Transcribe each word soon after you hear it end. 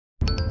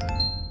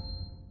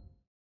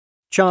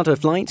Charter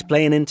flights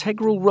play an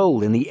integral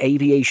role in the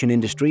aviation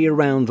industry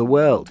around the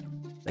world.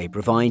 They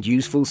provide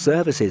useful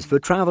services for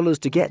travellers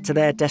to get to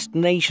their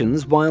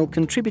destinations while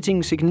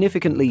contributing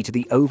significantly to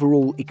the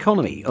overall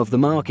economy of the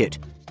market.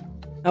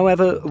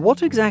 However,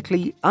 what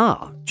exactly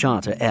are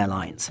charter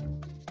airlines?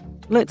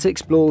 Let's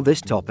explore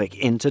this topic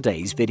in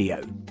today's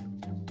video.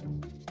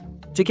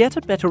 To get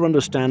a better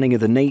understanding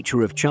of the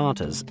nature of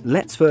charters,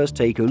 let's first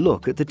take a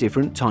look at the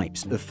different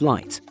types of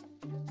flights.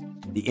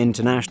 The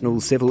International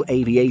Civil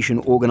Aviation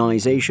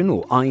Organization,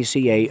 or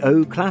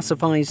ICAO,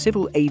 classifies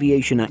civil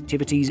aviation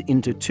activities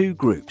into two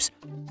groups: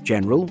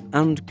 general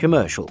and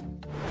commercial.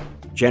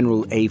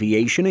 General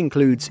aviation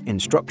includes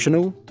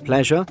instructional,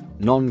 pleasure,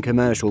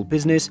 non-commercial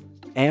business,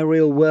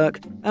 aerial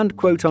work, and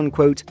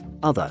quote-unquote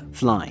other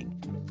flying.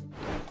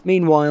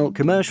 Meanwhile,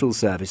 commercial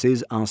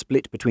services are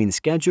split between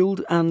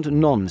scheduled and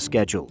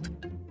non-scheduled.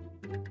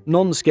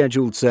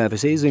 Non-scheduled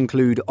services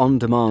include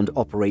on-demand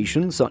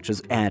operations such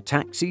as air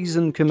taxis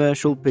and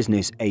commercial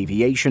business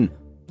aviation,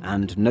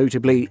 and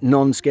notably,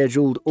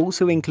 non-scheduled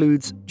also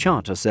includes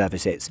charter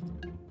services.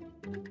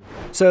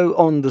 So,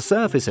 on the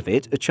surface of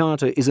it, a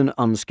charter is an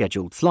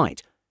unscheduled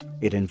flight.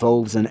 It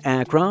involves an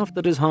aircraft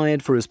that is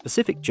hired for a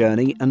specific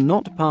journey and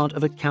not part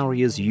of a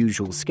carrier's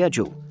usual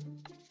schedule.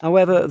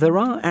 However, there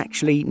are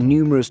actually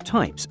numerous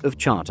types of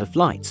charter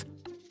flights.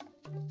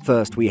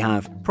 First, we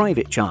have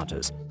private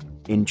charters.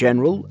 In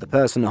general, a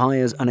person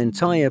hires an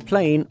entire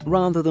plane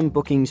rather than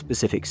booking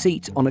specific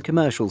seats on a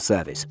commercial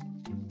service.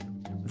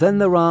 Then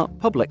there are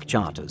public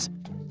charters.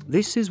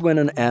 This is when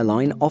an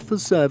airline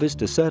offers service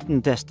to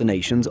certain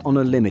destinations on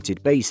a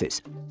limited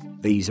basis.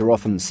 These are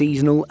often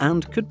seasonal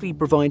and could be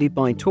provided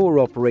by tour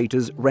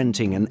operators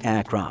renting an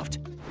aircraft.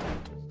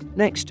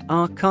 Next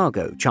are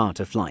cargo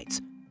charter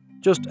flights.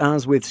 Just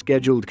as with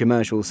scheduled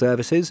commercial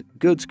services,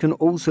 goods can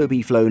also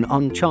be flown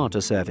on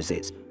charter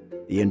services.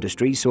 The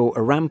industry saw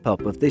a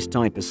ramp-up of this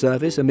type of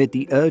service amid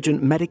the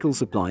urgent medical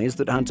supplies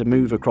that had to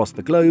move across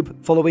the globe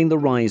following the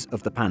rise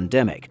of the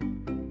pandemic.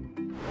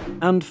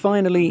 And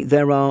finally,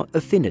 there are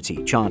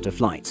affinity charter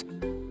flights.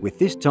 With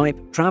this type,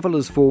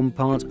 travellers form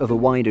part of a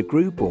wider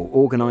group or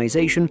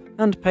organisation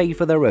and pay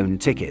for their own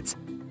tickets.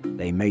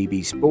 They may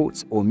be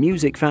sports or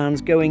music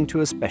fans going to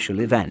a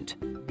special event.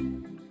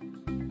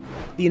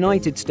 The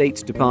United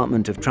States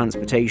Department of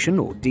Transportation,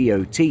 or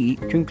DOT,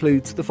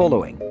 concludes the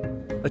following.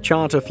 A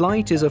charter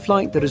flight is a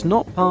flight that is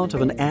not part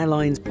of an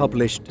airline's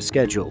published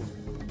schedule.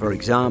 For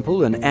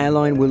example, an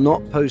airline will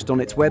not post on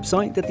its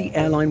website that the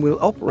airline will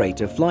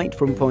operate a flight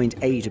from point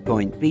A to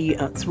point B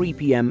at 3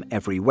 p.m.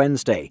 every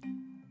Wednesday.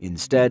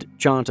 Instead,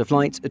 charter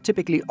flights are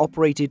typically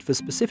operated for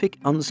specific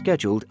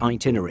unscheduled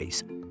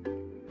itineraries.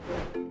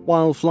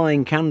 While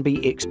flying can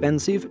be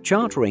expensive,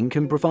 chartering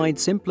can provide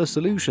simpler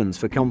solutions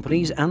for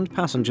companies and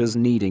passengers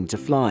needing to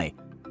fly.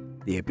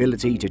 The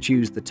ability to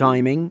choose the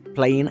timing,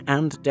 plane,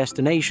 and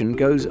destination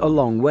goes a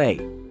long way.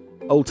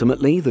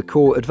 Ultimately, the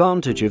core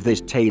advantage of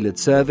this tailored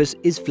service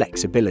is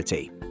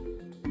flexibility.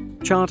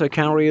 Charter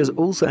carriers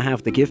also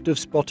have the gift of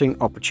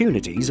spotting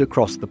opportunities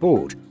across the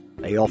board.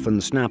 They often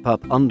snap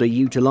up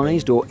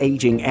underutilized or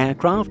aging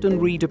aircraft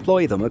and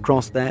redeploy them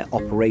across their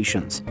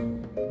operations.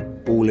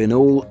 All in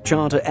all,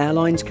 charter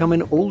airlines come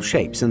in all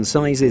shapes and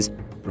sizes,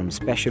 from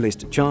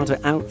specialist charter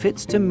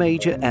outfits to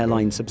major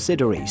airline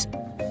subsidiaries.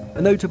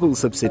 A notable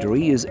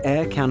subsidiary is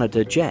Air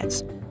Canada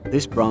Jets.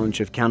 This branch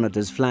of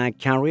Canada's flag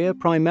carrier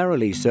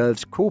primarily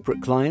serves corporate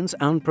clients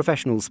and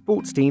professional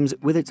sports teams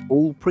with its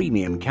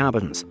all-premium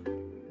cabins.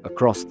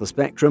 Across the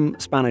spectrum,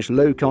 Spanish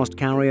low-cost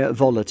carrier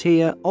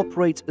Volotea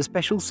operates a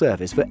special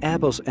service for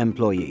Airbus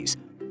employees,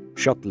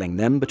 shuttling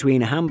them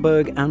between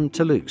Hamburg and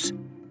Toulouse.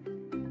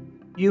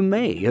 You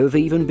may have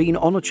even been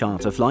on a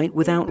charter flight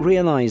without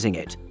realizing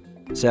it.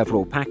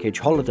 Several package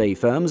holiday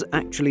firms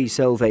actually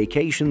sell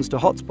vacations to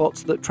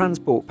hotspots that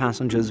transport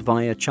passengers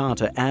via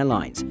charter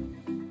airlines.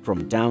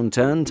 From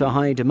downturn to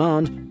high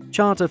demand,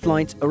 charter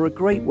flights are a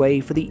great way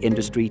for the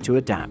industry to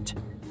adapt.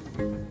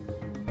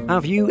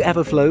 Have you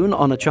ever flown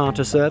on a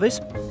charter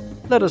service?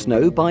 Let us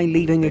know by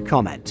leaving a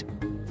comment.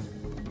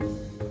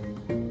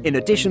 In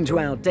addition to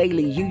our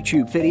daily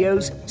YouTube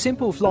videos,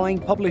 Simple Flying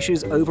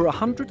publishes over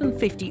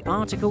 150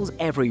 articles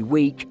every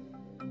week.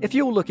 If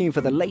you're looking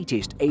for the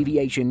latest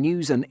aviation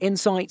news and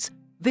insights,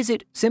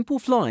 visit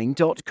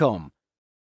simpleflying.com.